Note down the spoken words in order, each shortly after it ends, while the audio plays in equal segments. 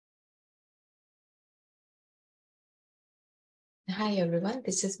Hi everyone,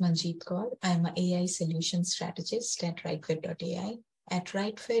 this is Manjeet Kaur. I'm an AI solution strategist at wherewith.ai. At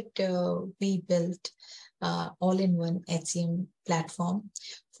wherewith, we built all-in-one HCM platform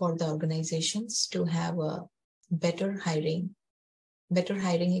for the organizations to have a better hiring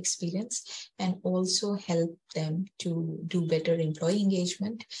experience, and also help them to do better employee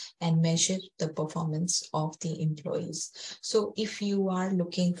engagement and measure the performance of the employees. So if you are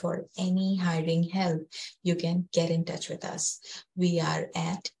looking for any hiring help, you can get in touch with us. We are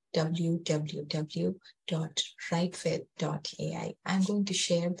at www.rightfit.ai. I'm going to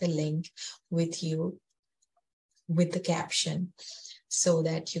share the link with you with the caption so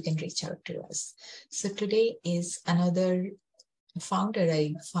that you can reach out to us. So today is another founder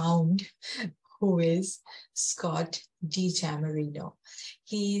I found, who is Scott DiGiammarino.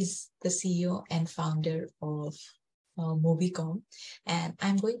 He's the CEO and founder of MovieComm, and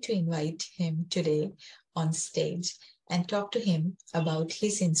I'm going to invite him today on stage and talk to him about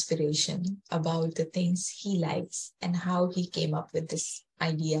his inspiration, about the things he likes and how he came up with this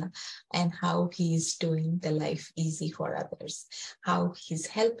idea, and how he's doing the life easy for others, how he's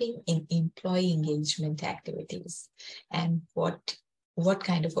helping in employee engagement activities, and what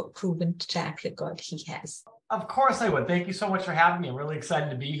kind of a proven track record he has. Of course I would. Thank you so much for having me. I'm really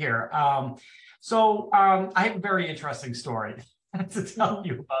excited to be here. I have a very interesting story to tell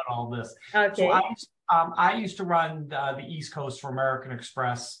you about all this. Okay. So I used to run the East Coast for American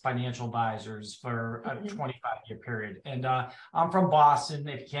Express Financial Advisors for a 25-year period. And I'm from Boston,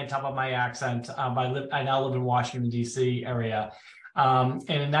 if you can't tell by my accent. I now live in Washington, D.C. area. And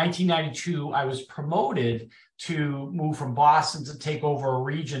in 1992, I was promoted to move from Boston to take over a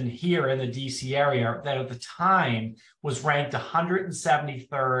region here in the DC area that at the time was ranked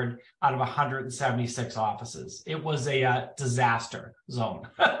 173rd out of 176 offices. It was a disaster zone.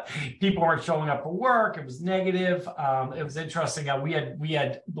 People weren't showing up for work. It was negative. It was interesting. We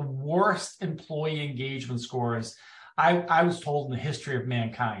had the worst employee engagement scores I was told in the history of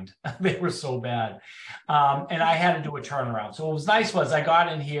mankind. They were so bad. And I had to do a turnaround. So what was nice was I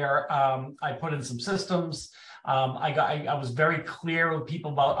got in here, I put in some systems. I was very clear with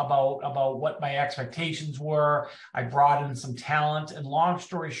people about what my expectations were. I brought in some talent, and long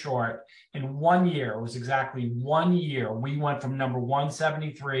story short, in 1 year, it was exactly 1 year, we went from number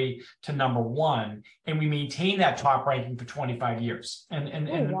 173 to number 1, and we maintained that top ranking for 25 years. And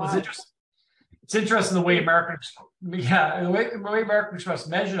it was interesting. It's interesting the way American Express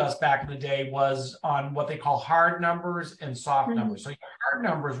measured us back in the day was on what they call hard numbers and soft numbers. So your hard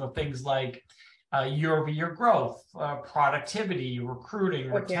numbers were things like year-over-year growth, productivity, recruiting,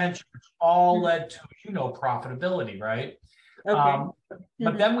 retention, which all led to, profitability, right? Okay.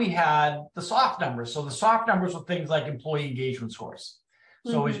 But then we had the soft numbers. So the soft numbers were things like employee engagement scores.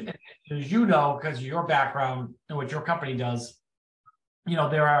 So as you know, because of your background and what your company does,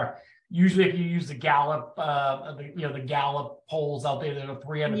 there are usually, if you use the Gallup, the Gallup polls out there, there are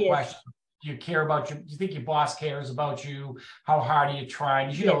 300 questions. Do you care about you? Do you think your boss cares about you? How hard are you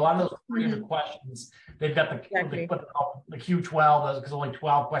trying? A lot of those 300 questions, they've got the Q12, because only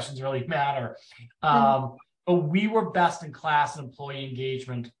 12 questions really matter. But we were best in class in employee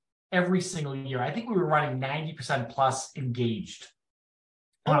engagement every single year. I think we were running 90% plus engaged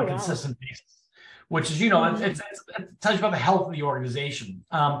on a consistent basis, which is, it tells you about the health of the organization.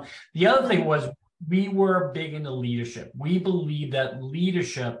 The other thing was we were big into leadership. We believe that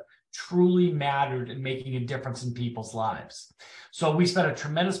leadership truly mattered in making a difference in people's lives. So we spent a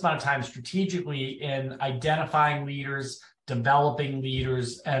tremendous amount of time strategically in identifying leaders, developing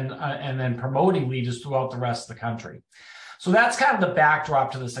leaders, and then promoting leaders throughout the rest of the country. So that's kind of the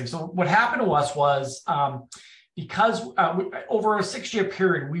backdrop to this thing. So what happened to us was, because over a 6-year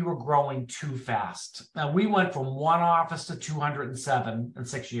period, we were growing too fast. Now, we went from one office to 207 in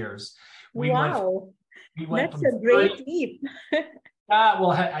 6 years. That's a great leap.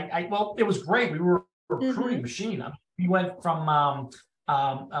 Well, it was great. We were a recruiting machine. We went from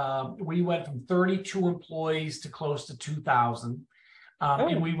 32 employees to close to 2,000,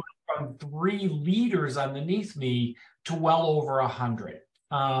 and we went from 3 leaders underneath me to well over 100.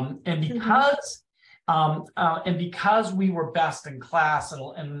 And because we were best in class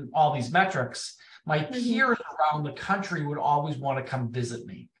and all these metrics, my peers around the country would always want to come visit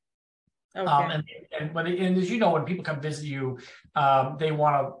me. And as you know, when people come visit you, they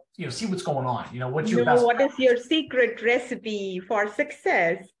want to see what's going on. What's your best? What is your secret recipe for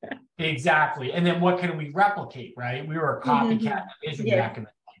success? Exactly. And then what can we replicate? Right? We were a copycat division back in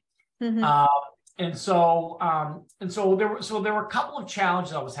the day. And so there were a couple of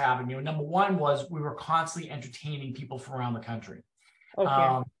challenges I was having. Number one was we were constantly entertaining people from around the country.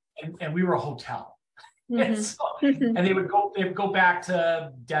 And we were a hotel. And they would go back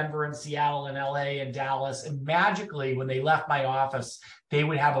to Denver and Seattle and LA and Dallas. And magically, when they left my office, they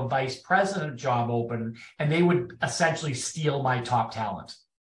would have a vice president job open, and they would essentially steal my top talent.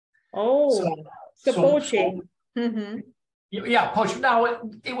 So poaching. Yeah, poaching. Now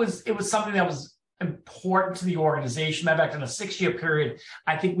it was something that was important to the organization. Matter of fact, in a 6-year period,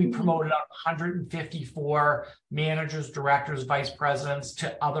 I think we promoted out 154 managers, directors, vice presidents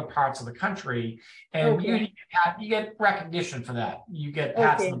to other parts of the country. And you get recognition for that. You get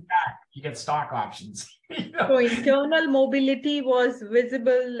pats on the back. You get stock options. So internal mobility was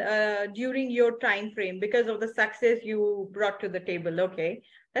visible during your time frame because of the success you brought to the table. Okay,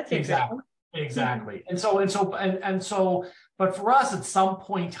 that's interesting. Exactly. And so, but for us, at some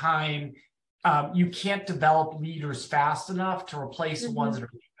point in time, you can't develop leaders fast enough to replace the ones that are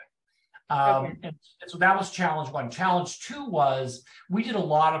leaving. And so that was challenge one. Challenge two was we did a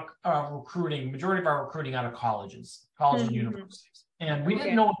lot of recruiting, majority of our recruiting out of colleges and universities. And we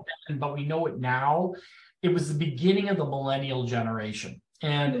didn't know it then, but we know it now. It was the beginning of the millennial generation.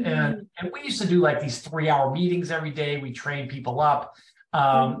 And we used to do like these 3-hour meetings every day. We trained people up.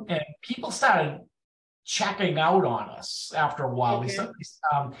 And people started checking out on us after a while.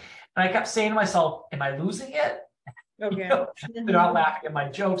 And I kept saying to myself, am I losing it? They're not laughing at my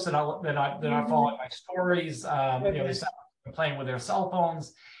jokes. They're not following my stories. They started playing with their cell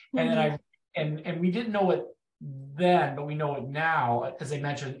phones. And then we didn't know it then, but we know it now. As I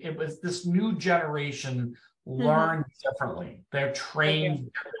mentioned, it was this new generation learn differently. They're trained,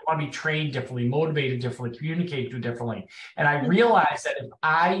 they want to be trained differently, motivated differently, communicate differently. And I realized that if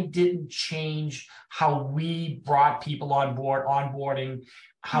I didn't change how we brought people on board, onboarding,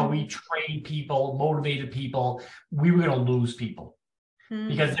 how we trained people, motivated people, we were going to lose people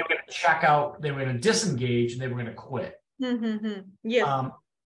because they were going to check out, they were going to disengage, and they were going to quit.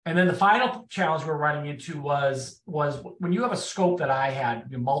 And then the final challenge we're running into was when you have a scope that I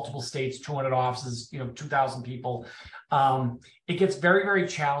had, multiple states, 200 offices, 2,000 people, it gets very, very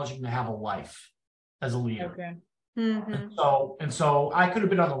challenging to have a life as a leader. And so I could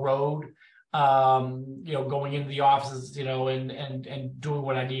have been on the road, going into the offices, and doing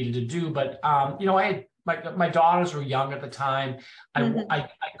what I needed to do. But, I had my daughters were young at the time. I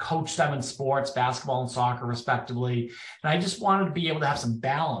coached them in sports, basketball and soccer, respectively. And I just wanted to be able to have some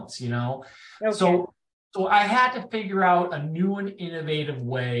balance, So I had to figure out a new and innovative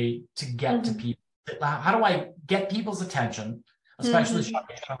way to get to people. How do I get people's attention, especially the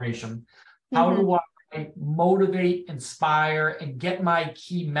younger generation? How do I motivate, inspire, and get my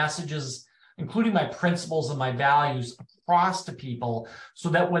key messages, including my principles and my values, across to people so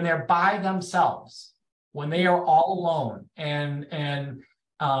that when they're by themselves, when they are all alone and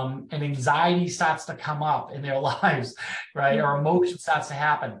anxiety starts to come up in their lives, right, or emotion starts to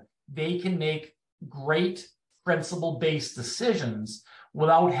happen, they can make great principle-based decisions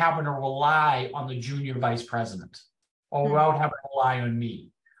without having to rely on the junior vice president or without having to rely on me.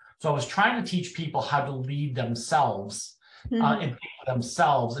 So I was trying to teach people how to lead themselves and think for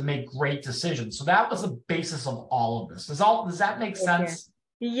themselves and make great decisions. So that was the basis of all of this. Does that make sense?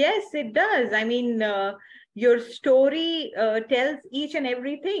 Yes, it does. I mean, your story tells each and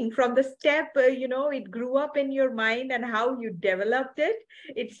everything from the step, it grew up in your mind and how you developed it.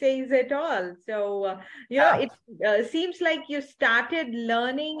 It says it all. So, it seems like you started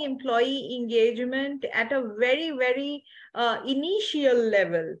learning employee engagement at a very, very initial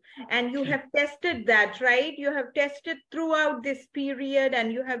level. And you have tested that, right? You have tested throughout this period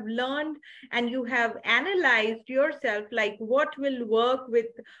and you have learned and you have analyzed yourself, like what will work with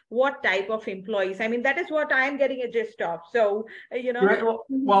what type of employees. I mean, that is what I'm getting a gist of. So, Right.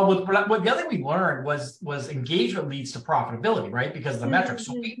 Well, what the other thing we learned was engagement leads to profitability, right? Because of the metrics.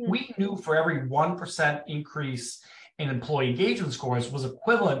 So we knew for every 1% increase in employee engagement scores was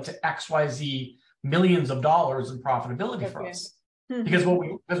equivalent to XYZ millions of dollars in profitability for us. Because what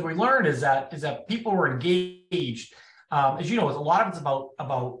we learned is that people were engaged. As you know, a lot of it's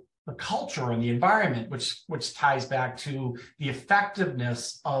about the culture and the environment, which ties back to the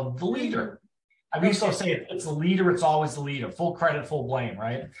effectiveness of the leader. I used to say it's the leader, it's always the leader. Full credit, full blame,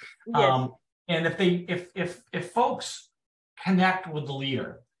 right? Yes. And if folks connect with the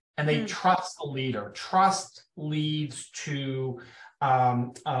leader and they trust the leader, trust leads to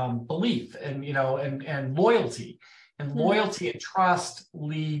belief and loyalty, and loyalty and trust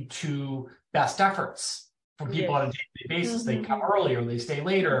lead to best efforts from people on a day-to-day basis. They come earlier, they stay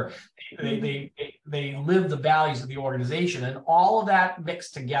later, they live the values of the organization, and all of that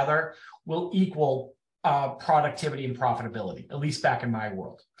mixed together will equal productivity and profitability, at least back in my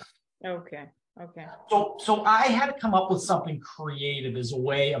world. Okay. Okay. So I had to come up with something creative as a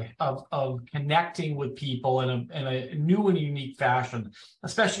way of connecting with people in a new and unique fashion,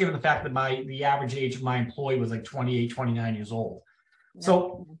 especially given the fact that the average age of my employee was like 28, 29 years old.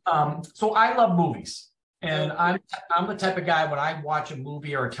 So I love movies. And I'm the type of guy, when I watch a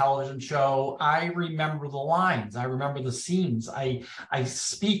movie or a television show, I remember the lines. I remember the scenes. I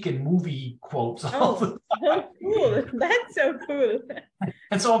speak in movie quotes all the time. Cool. That's so cool.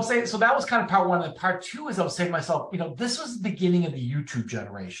 And so I'm saying, so that was kind of part one. And part two is I was saying to myself, this was the beginning of the YouTube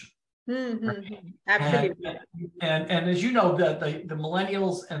generation. Mm-hmm. Absolutely. And as you know, the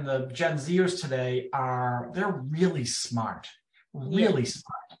millennials and the Gen Zers today they're really smart, really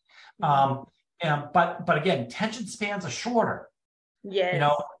smart. But again, attention spans are shorter. Yes.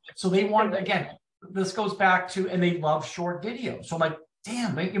 So they want, again, this goes back to, and they love short videos. So I'm like,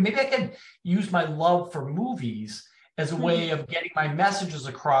 damn, maybe I can use my love for movies as a way of getting my messages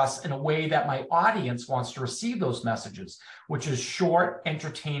across in a way that my audience wants to receive those messages, which is short,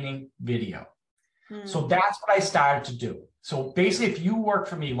 entertaining video. So that's what I started to do. So basically, if you work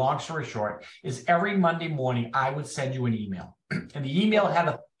for me, long story short, is every Monday morning, I would send you an email. And the email had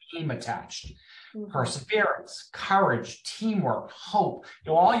a theme attached. Perseverance, courage, teamwork, hope,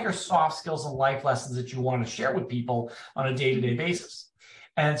 all your soft skills and life lessons that you want to share with people on a day-to-day basis.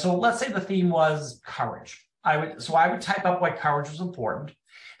 And so let's say the theme was courage. I would type up why courage was important.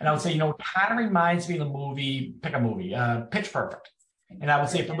 And I would say, it kind of reminds me of the movie, pick a movie, Pitch Perfect. And I would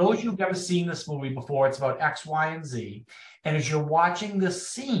say, for those of you who've never seen this movie before, it's about X, Y, and Z. And as you're watching this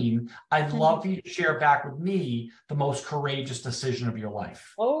scene, I'd love for you to share back with me the most courageous decision of your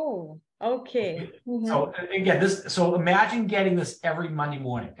life. Oh, okay. So again, so imagine getting this every Monday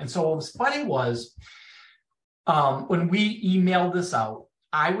morning. And so what was funny was when we emailed this out,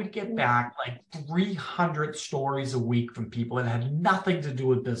 I would get back like 300 stories a week from people that had nothing to do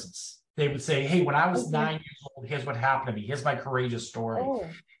with business. They would say, hey, when I was 9 years old, here's what happened to me. Here's my courageous story.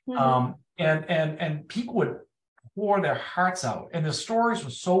 And people would pour their hearts out. And the stories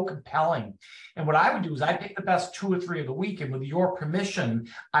were so compelling. And what I would do is I'd pick the best 2 or 3 of the week. And with your permission,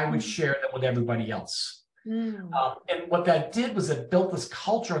 I would share them with everybody else. And what that did was it built this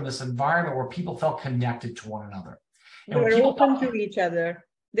culture and this environment where people felt connected to one another. They were open to each other.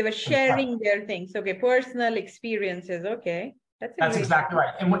 They were sharing their things. Okay, personal experiences. Okay. That's exactly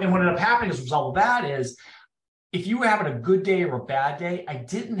right. And what ended up happening as a result of that is, if you were having a good day or a bad day, I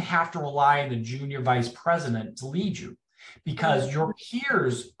didn't have to rely on the junior vice president to lead you, because your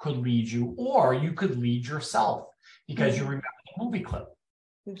peers could lead you, or you could lead yourself because you remember the movie clip.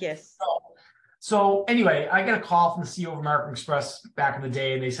 Yes. So anyway, I got a call from the CEO of American Express back in the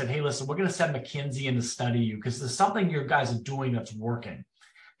day, and they said, hey, listen, we're going to send McKinsey in to study you because there's something your guys are doing that's working.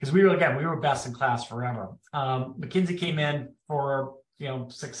 Because we were best in class forever. McKinsey came in for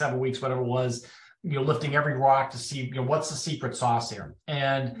 6, 7 weeks, whatever it was, lifting every rock to see what's the secret sauce here.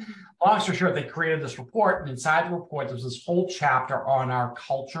 And long story short, they created this report, and inside the report there's this whole chapter on our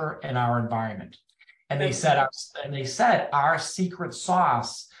culture and our environment. And they said our secret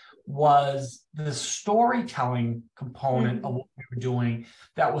sauce was the storytelling component of what we were doing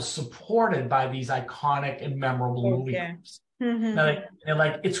that was supported by these iconic and memorable movie clips. They're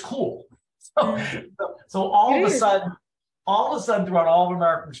like, it's cool. So all of a sudden, throughout all of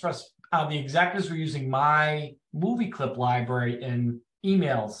American Express, the executives were using my movie clip library in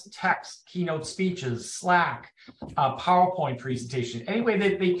emails, text, keynote speeches, Slack, PowerPoint presentation. Any way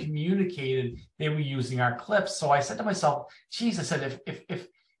that they communicated, they were using our clips. So I said to myself, geez, I said,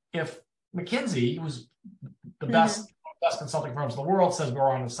 if McKinsey, who's the best consulting firms in the world, says we're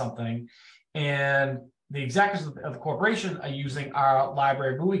onto something, and the executives of the corporation are using our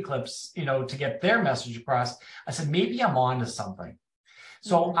library of movie clips, to get their message across, I said, maybe I'm onto something.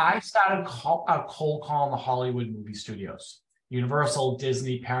 So I started cold calling the Hollywood movie studios, Universal,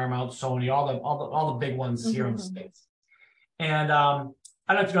 Disney, Paramount, Sony, all the big ones here in the States. And I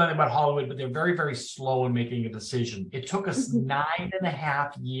don't know if you know anything about Hollywood, but they're very, very slow in making a decision. It took us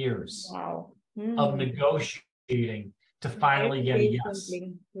 9.5 years of negotiating to finally get a yes.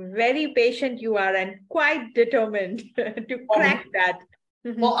 Very patient you are, and quite determined to crack that.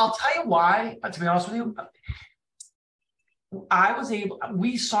 Well, I'll tell you why, to be honest with you.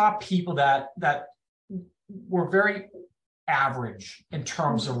 We saw people that were very average in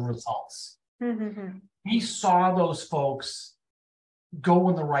terms of results. We saw those folks go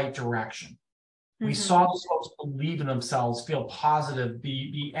in the right direction. We saw those folks believe in themselves, feel positive,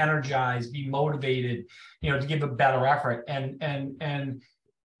 be energized, be motivated, to give a better effort. And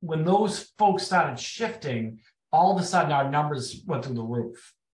when those folks started shifting, all of a sudden our numbers went through the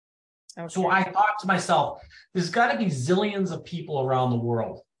roof. Okay. So I thought to myself, there's got to be zillions of people around the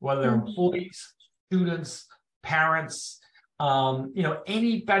world whether they're employees, students, parents,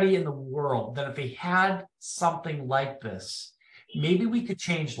 anybody in the world, that if they had something like this, maybe we could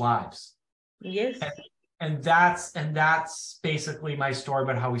change lives. Yes. And that's basically my story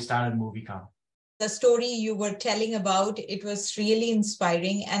about how we started MovieComm. The story you were telling about, it was really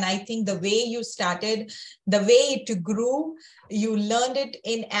inspiring. And I think the way you started, the way it grew, you learned it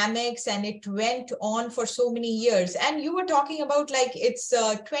in Amex and it went on for so many years. And you were talking about like it's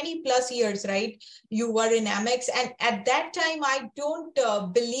 20 plus years, right? You were in Amex. And at that time, I don't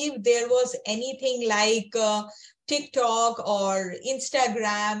believe there was anything like TikTok or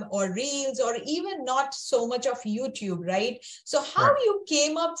Instagram or Reels, or even not so much of YouTube, right? So how you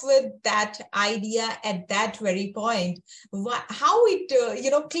came up with that idea at that very point? How it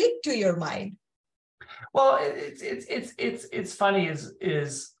clicked to your mind? Well, it's funny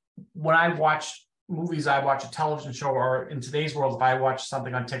is when I watch movies, I watch a television show, or in today's world, if I watch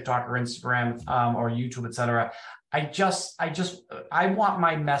something on TikTok or Instagram or YouTube, etc. I want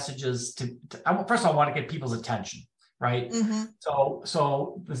my messages first of all, I want to get people's attention, right?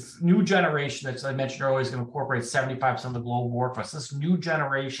 So this new generation that I mentioned earlier is going to incorporate 75% of the global workforce. This new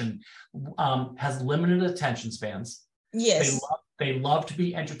generation has limited attention spans. Yes. They love to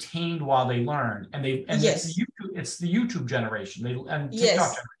be entertained while they learn, and yes. it's the YouTube generation. TikTok yes.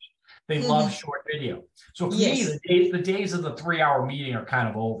 generation. They love short video. So for me, the days of the 3-hour meeting are kind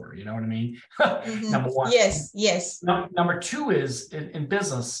of over. You know what I mean? Number one. Yes. Number two is in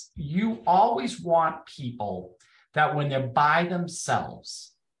business, you always want people that when they're by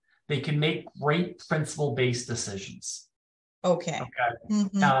themselves, they can make great principle-based decisions. Okay.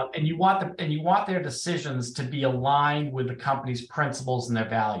 And you want their decisions to be aligned with the company's principles and their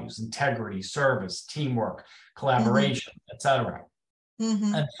values: integrity, service, teamwork, collaboration, etc.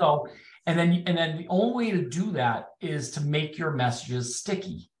 And then the only way to do that is to make your messages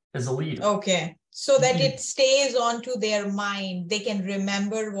sticky as a leader. Okay. So that it stays onto their mind. They can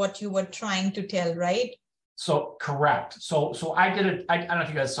remember what you were trying to tell, right? So correct. So I did it. I don't know if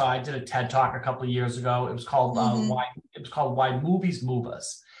you guys saw. I did a TED Talk a couple of years ago. It was called Why Movies Move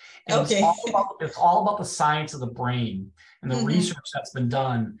Us. And it's all about the science of the brain and the research that's been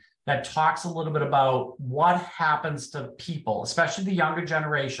done that talks a little bit about what happens to people, especially the younger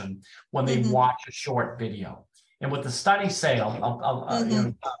generation, when they watch a short video. And what the studies say, you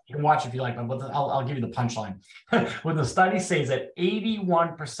can watch if you like, but I'll give you the punchline. What the studies say is that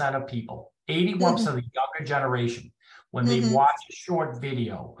 81% of people, 81% of the younger generation, when they watch a short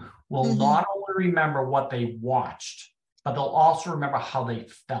video, will not only remember what they watched, but they'll also remember how they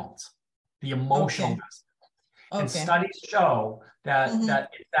felt, the emotional message. And studies show that it's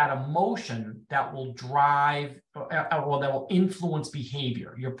that emotion that will drive, or that will influence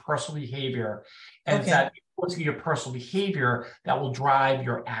behavior, your personal behavior, and it's that influencing your personal behavior that will drive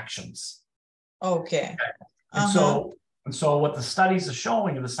your actions. Okay. And so what the studies are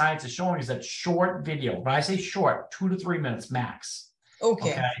showing and the science is showing is that short video, when I say short, 2 to 3 minutes max.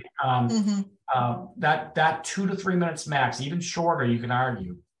 That 2 to 3 minutes max, even shorter, you can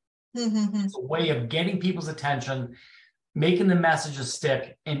argue. It's a way of getting people's attention, making the messages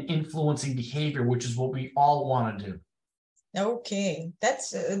stick, and influencing behavior, which is what we all want to do. Okay,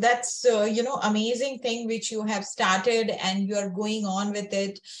 that's amazing thing which you have started and you are going on with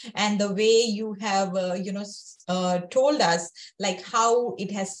it, and the way you have told us like how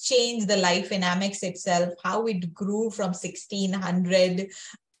it has changed the life in Amex itself, how it grew from 1600.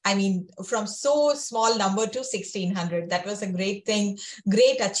 I mean, from so small number to 1600. That was a great thing,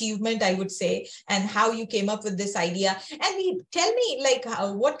 great achievement, I would say, and how you came up with this idea. And tell me, like,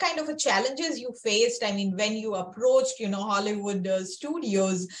 what kind of challenges you faced? I mean, when you approached, Hollywood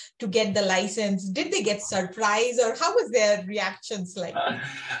studios to get the license, did they get surprised, or how was their reactions like?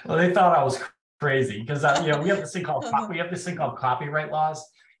 Well, they thought I was crazy because we have this thing called copyright laws.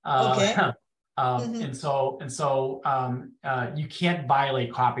 And so you can't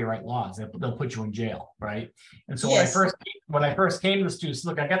violate copyright laws. They'll put you in jail, right? And so when I first came to the studios,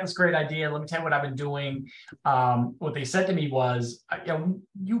 look, I got this great idea. Let me tell you what I've been doing. What they said to me was,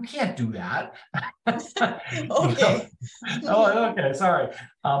 you can't do that. Okay. Okay, sorry.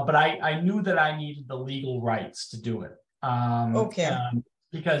 But I knew that I needed the legal rights to do it.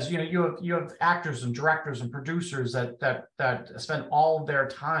 Because you have actors and directors and producers that spend all of their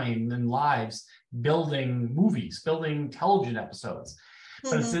time and lives building movies, building television episodes.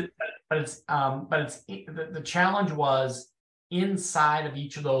 The challenge was inside of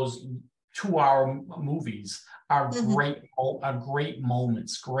each of those 2-hour movies are great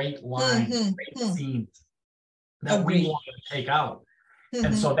moments, great lines, great scenes that we wanted to take out.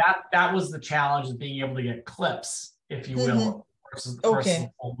 And so that was the challenge of being able to get clips, if you will, versus Okay.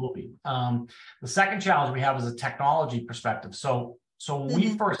 the whole movie. The second challenge we have is a technology perspective. So when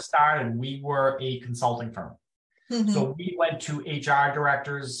we first started, we were a consulting firm. So we went to HR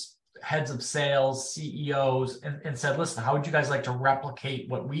directors, heads of sales, CEOs, and said, listen, how would you guys like to replicate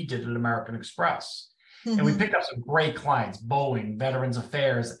what we did at American Express? And we picked up some great clients: Boeing, Veterans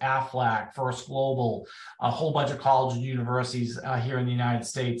Affairs, Aflac, First Global, a whole bunch of colleges and universities here in the United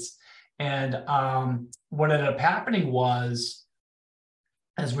States. And what ended up happening was,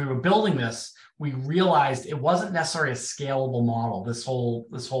 as we were building this, we realized it wasn't necessarily a scalable model, this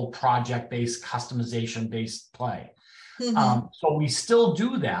whole project-based, customization-based play. So we still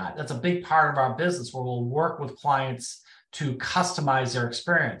do that. That's a big part of our business, where we'll work with clients to customize their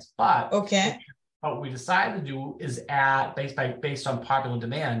experience. But what we decided to do is add, based on popular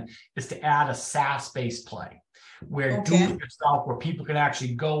demand, is to add a SaaS-based play, where do it yourself, where people can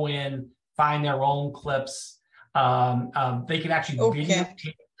actually go in, find their own clips. They can actually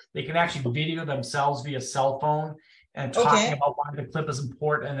video themselves via cell phone and talking about why the clip is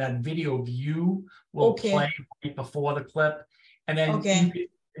important, and that video view will play right before the clip, and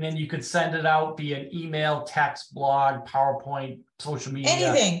then you could send it out via an email, text, blog, PowerPoint, social media,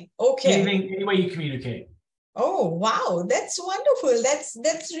 anything. Any way you communicate. Oh, wow. That's wonderful.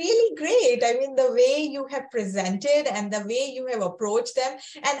 That's really great. I mean, the way you have presented and the way you have approached them,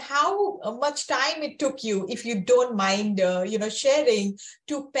 and how much time it took you, if you don't mind, sharing,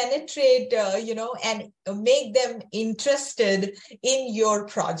 to penetrate, and make them interested in your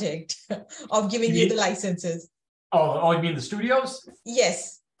project of giving you the licenses. Oh, you mean the studios?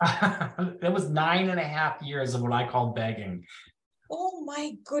 Yes. That was 9.5 years of what I call begging. Oh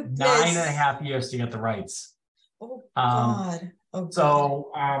my goodness. 9.5 years to get the rights. Oh God. But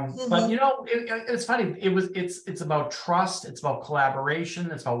it's funny. It's about trust. It's about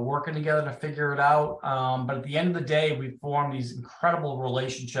collaboration. It's about working together to figure it out. But at the end of the day, we form these incredible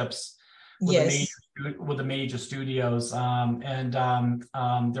relationships with the major studios. There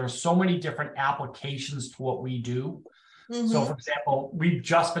are so many different applications to what we do. So, for example, we've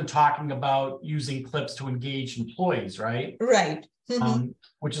just been talking about using clips to engage employees, right? Right.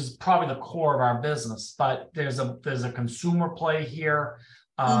 Which is probably the core of our business. But there's a consumer play here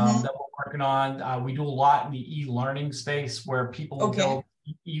that we're working on. We do a lot in the e-learning space, where people will build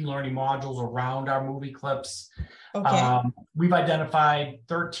e-learning modules around our movie clips. We've identified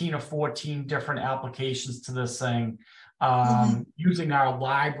 13 or 14 different applications to this thing, using our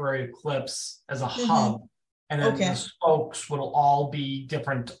library of clips as a hub. And then the spokes will all be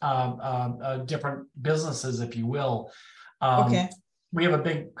different businesses, if you will. We have a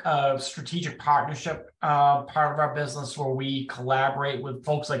big strategic partnership part of our business, where we collaborate with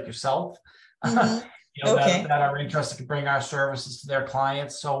folks like yourself, that are interested to bring our services to their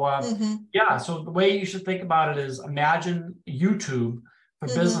clients. So so the way you should think about it is, imagine YouTube for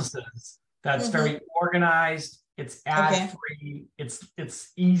businesses that's very organized. It's ad free.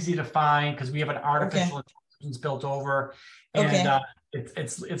 It's easy to find, because we have an artificial intelligence built over, and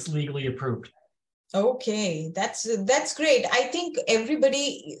it's legally approved. Okay, that's great. I think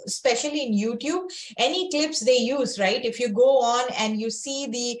everybody, especially in YouTube, any clips they use, right? If you go on and you see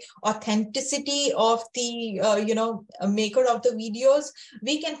the authenticity of the maker of the videos,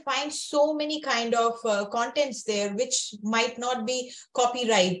 we can find so many kind of contents there which might not be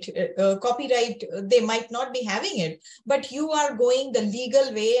copyright. They might not be having it, but you are going the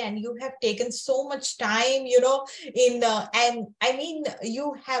legal way, and you have taken so much time, and I mean,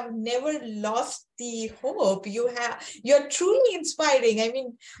 you have never lost the hope. You're truly inspiring. I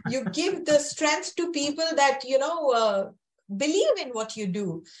mean, you give the strength to people that believe in what you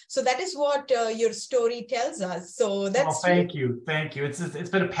do. So that is what your story tells us. So that's thank you. It's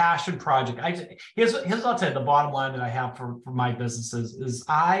been a passion project. Here's what I'll tell you. The bottom line that I have for my businesses is,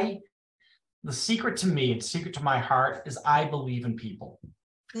 the secret to me, and secret to my heart, is I believe in people.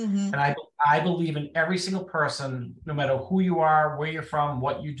 And I believe in every single person, no matter who you are, where you're from,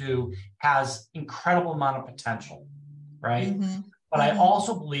 what you do, has incredible amount of potential, right? But I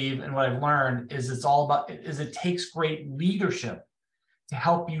also believe, and what I've learned is, it takes great leadership to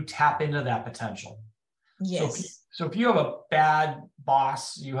help you tap into that potential. Yes. So if you have a bad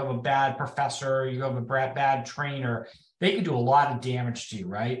boss, you have a bad professor, you have a bad trainer, they can do a lot of damage to you,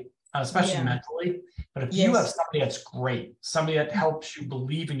 right? Especially mentally. But if you have somebody that's great, somebody that helps you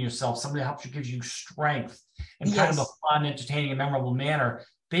believe in yourself, somebody that helps you, gives you strength in kind of a fun, entertaining, and memorable manner,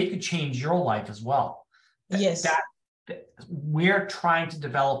 they could change your life as well. We're trying to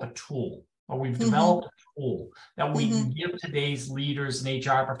develop a tool, or we've developed a tool that we can give today's leaders and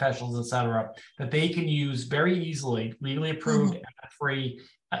HR professionals, et cetera, that they can use very easily, legally approved, free,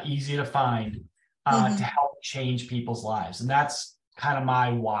 easy to find, to help change people's lives. And that's kind of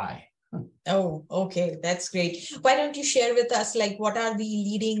my why. Oh, okay. That's great. Why don't you share with us, like, what are the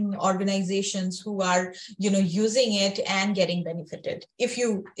leading organizations who are, using it and getting benefited, if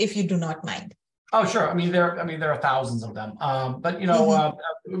you do not mind? Oh, sure. I mean, there are thousands of them. But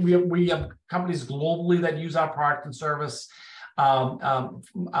we have companies globally that use our product and service. We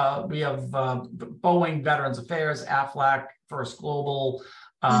have Boeing, Veterans Affairs, Aflac, First Global,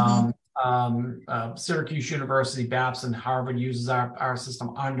 Syracuse University, Babson, Harvard uses our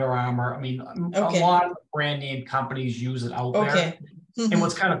system. Under Armour. I mean, a lot of brand name companies use it out there. And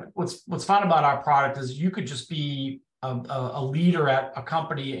what's fun about our product is you could just be a leader at a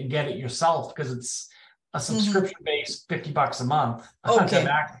company and get it yourself, because it's a subscription-based $50 a month.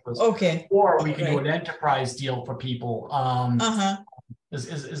 Or we can do an enterprise deal for people.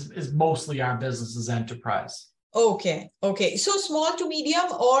 Is mostly our business is enterprise. Okay. So small to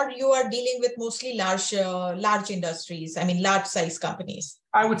medium, or you are dealing with mostly large industries? I mean, large size companies.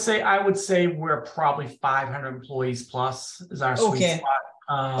 I would say we're probably 500 employees plus is our sweet spot.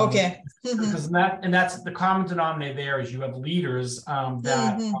 Because that's the common denominator there is you have leaders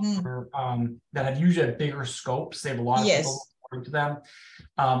that have usually bigger scopes. They have a lot of people reporting to them.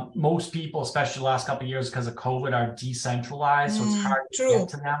 Most people, especially the last couple of years because of COVID, are decentralized, so it's hard to get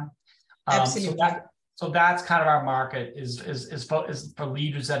to them. Absolutely. So that's kind of our market is for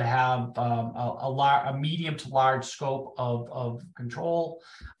leaders that have a medium to large scope of control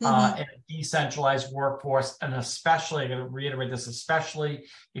and a decentralized workforce, and especially, I'm going to reiterate this, especially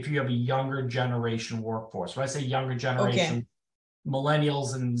if you have a younger generation workforce. When I say younger generation,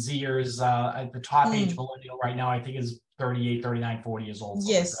 millennials and Zers, at the top age millennial right now, I think is 38, 39, 40 years old.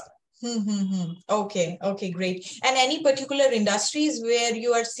 Yes. Okay, great. And any particular industries where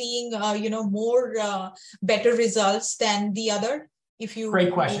you are seeing, more better results than the other? If you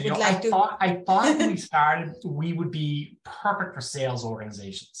great question. Would like I thought when we started, we would be perfect for sales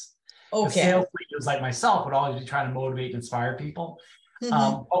organizations. Sales leaders like myself would always be trying to motivate and inspire people.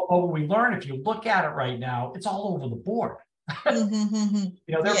 But what we learn, if you look at it right now, it's all over the board.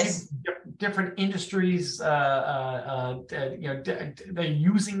 There are different industries. They're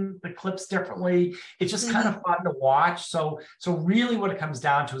using the clips differently. It's just kind of fun to watch. So really, what it comes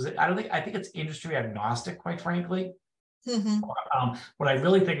down to is I think it's industry agnostic, quite frankly. What I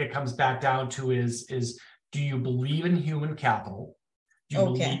really think it comes back down to is do you believe in human capital? Do you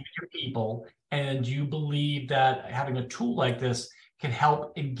believe in your people? And do you believe that having a tool like this can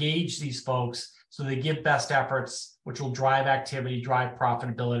help engage these folks so they give best efforts, which will drive activity, drive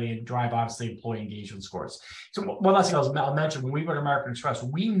profitability, and drive, obviously, employee engagement scores. So one last thing I'll mention, when we were at American Express,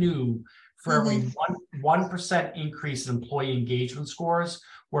 we knew for every 1% increase in employee engagement scores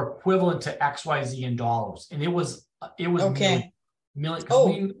were equivalent to XYZ in dollars. And it was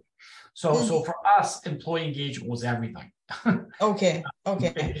million. So for us, employee engagement was everything. And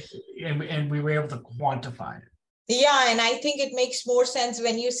we were able to quantify it. Yeah, and I think it makes more sense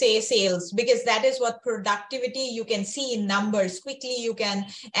when you say sales, because that is what productivity you can see in numbers. Quickly, you can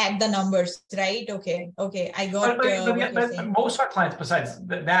add the numbers, right? Okay, I got but most of our clients, besides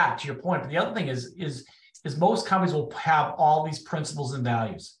that, to your point, but the other thing is most companies will have all these principles and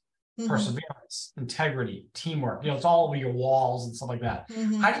values. Perseverance, integrity, teamwork, it's all over your walls and stuff like that.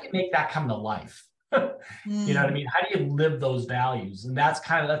 How do you make that come to life? You know what I mean? How do you live those values? And that's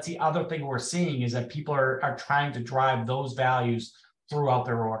the other thing we're seeing is that people are trying to drive those values throughout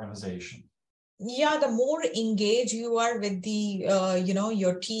their organization. Yeah, the more engaged you are with the,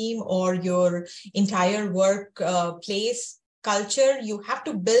 your team or your entire workplace culture, you have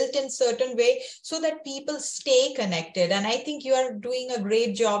to build in certain way so that people stay connected. And I think you are doing a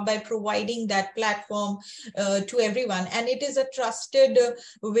great job by providing that platform to everyone. And it is a trusted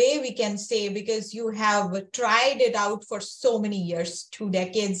way, we can say, because you have tried it out for so many years. 2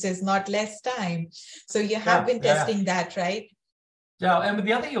 decades is not less time. So you have been testing that, right? Yeah, and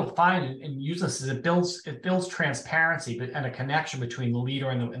the other thing you'll find and use this is it builds transparency and a connection between the leader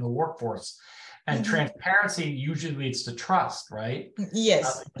and the workforce. And transparency usually leads to trust, right?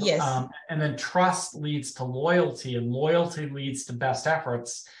 Yes. And then trust leads to loyalty, and loyalty leads to best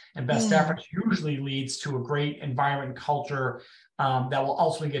efforts, and best efforts usually leads to a great environment and culture that will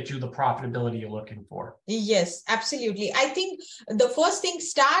also get you the profitability you're looking for. Yes, absolutely. I think the first thing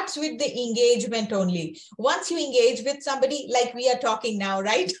starts with the engagement only. Once you engage with somebody like we are talking now,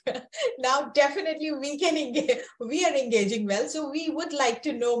 right? Now, definitely we can engage. We are engaging well. So we would like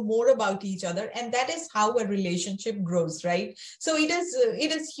to know more about each other. And that is how a relationship grows, right? So it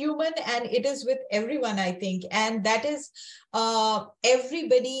is human, and it is with everyone, I think. And that is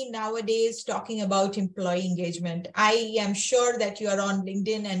everybody everybody nowadays talking about employee engagement. I am sure that you are on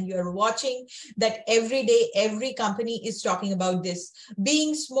LinkedIn and you're watching that every day, every company is talking about this,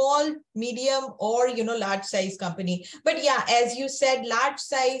 being small, medium, or, large size company. But yeah, as you said, large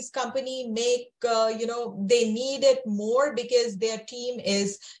size company make, they need it more because their team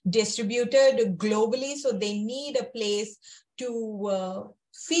is distributed globally. So they need a place to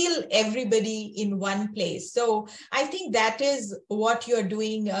feel everybody in one place. So I think that is what you're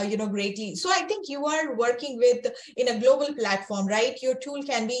doing, greatly. So I think you are working with in a global platform, right? Your tool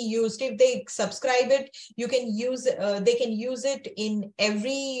can be used if they subscribe it. You can use, they can use it in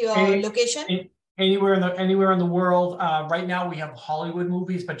every location. Anywhere in the world. Right now we have Hollywood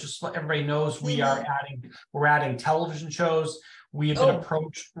movies, but just so everybody knows, we're adding television shows. We have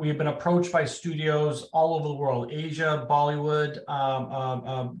been approached by studios all over the world: Asia, Bollywood,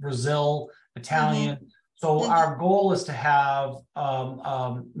 Brazil, Italian. So our goal is to have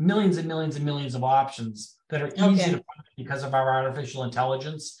millions and millions and millions of options that are easy to find because of our artificial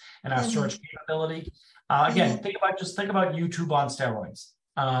intelligence and our search capability. Again, think about YouTube on steroids.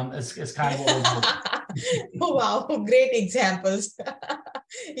 It's kind of what we're doing. Oh, wow, great examples.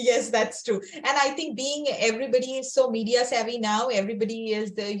 Yes, that's true. And I think everybody is so media savvy now, everybody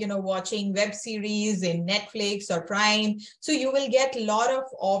is watching web series in Netflix or Prime. So you will get a lot of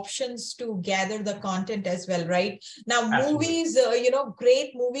options to gather the content as well, right? Now, movies,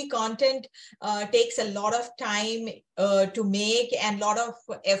 great movie content takes a lot of time to make and a lot of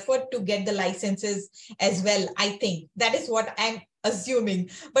effort to get the licenses as well. I think that is what I'm assuming,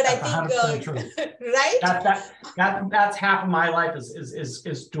 but I think right, that's half of my life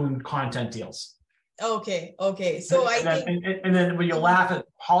is doing content deals. Okay, so and then when you laugh at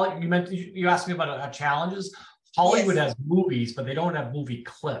Hollywood, you asked me about challenges. Hollywood has movies, but they don't have movie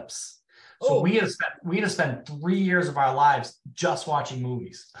clips. So we had to spend 3 years of our lives just watching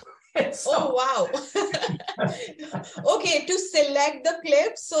movies. Oh, wow. Okay, to select the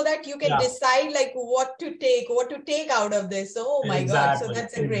clips so that you can decide like what to take out of this. Oh my God. So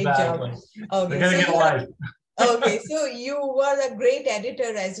that's a great job. Okay. Okay, so you were a great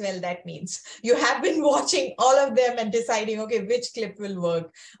editor as well. That means you have been watching all of them and deciding, okay, which clip will work.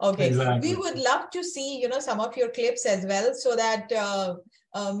 Okay, we would love to see, some of your clips as well, so that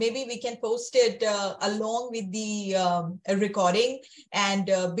maybe we can post it along with the recording, and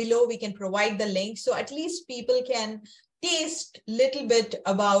below we can provide the link. So at least people can taste a little bit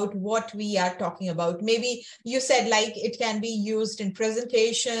about what we are talking about. Maybe you said like it can be used in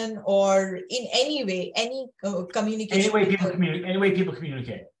presentation or in any way, any communication. Any way people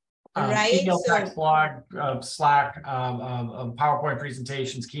communicate. Right. Email, text, blog, Slack, PowerPoint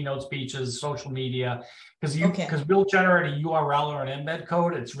presentations, keynote speeches, social media. Because we'll generate a URL or an embed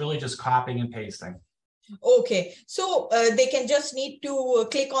code. It's really just copying and pasting. Okay, so they can just need to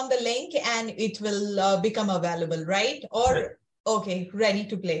click on the link and it will become available, right? Or okay, ready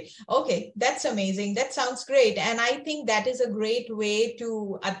to play. Okay, that's amazing. That sounds great. And I think that is a great way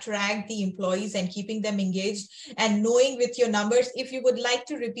to attract the employees and keeping them engaged and knowing with your numbers. If you would like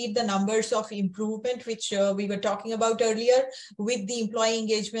to repeat the numbers of improvement, which we were talking about earlier with the employee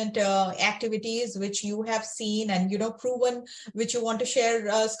engagement activities, which you have seen and, proven, which you want to share,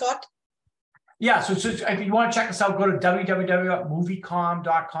 Scott? Yeah, so if you want to check us out, go to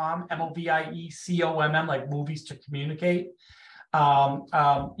www.moviecom.com, MOVIECOMM, like movies to communicate.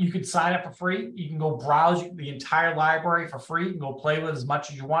 You can sign up for free. You can go browse the entire library for free. You can go play with as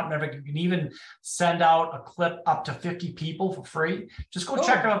much as you want. Remember, you can even send out a clip up to 50 people for free. Just go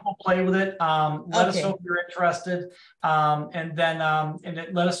check it out, go play with it. Let us know if you're interested. And then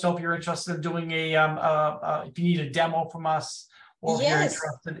let us know if you're interested in doing if you need a demo from us, or if you're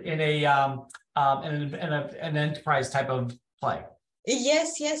interested in an enterprise type of play.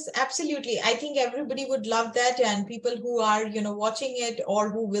 Yes, absolutely. I think everybody would love that, and people who are, watching it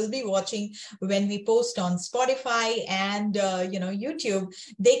or who will be watching when we post on Spotify and, YouTube,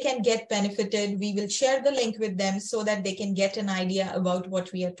 they can get benefited. We will share the link with them so that they can get an idea about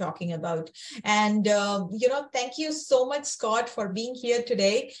what we are talking about. And, thank you so much, Scott, for being here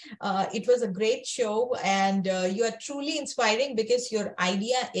today. It was a great show, and you are truly inspiring because your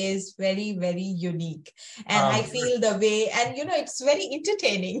idea is very, very unique. And I feel the way, and, it's very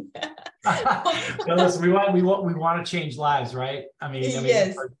entertaining. Listen, we want to change lives, right?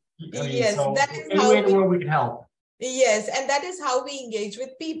 Yes. So that is any way in the world we can help. Yes, and that is how we engage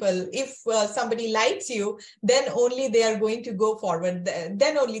with people. If somebody likes you, then only they are going to go forward.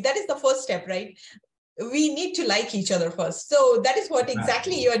 Then only, that is the first step, right? we need to like each other first. So that is what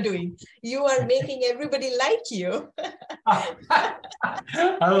exactly you are doing. You are making everybody like you. I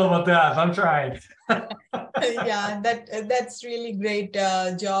don't know about that. I'm trying. Yeah, that's really great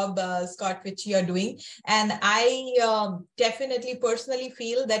job, Scott, which you are doing. And I definitely personally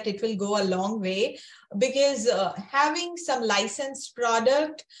feel that it will go a long way, because having some licensed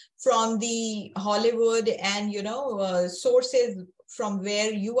product from the Hollywood and, sources from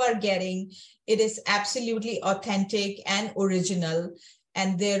where you are getting, it is absolutely authentic and original,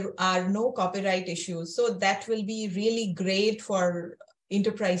 and there are no copyright issues. So that will be really great for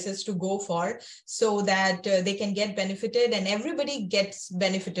enterprises to go for, so that they can get benefited and everybody gets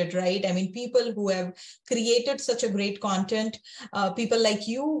benefited, right? I mean, people who have created such a great content, people like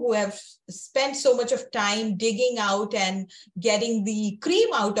you who have spent so much of time digging out and getting the cream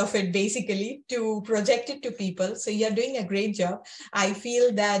out of it, basically, to project it to people. So you're doing a great job. I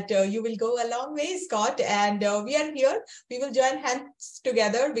feel that you will go a long way, Scott, and we are here. We will join hands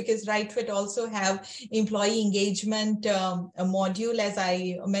together, because RightFit also have employee engagement a module, as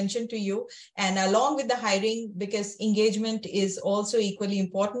I mentioned to you, and along with the hiring, because engagement is also equally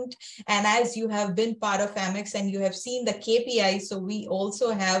important. And as you have been part of Amex and you have seen the KPI, so we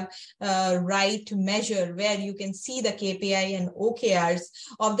also have right measure where you can see the KPI and OKRs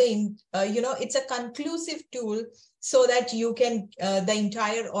of the, it's a conclusive tool, so that you can, the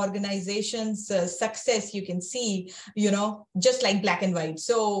entire organization's success, you can see, just like black and white.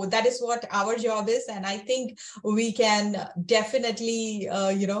 So that is what our job is. And I think we can definitely,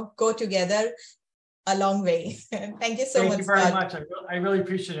 go together a long way. Thank you so much. Thank you very much. I really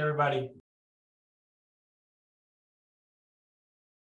appreciate everybody.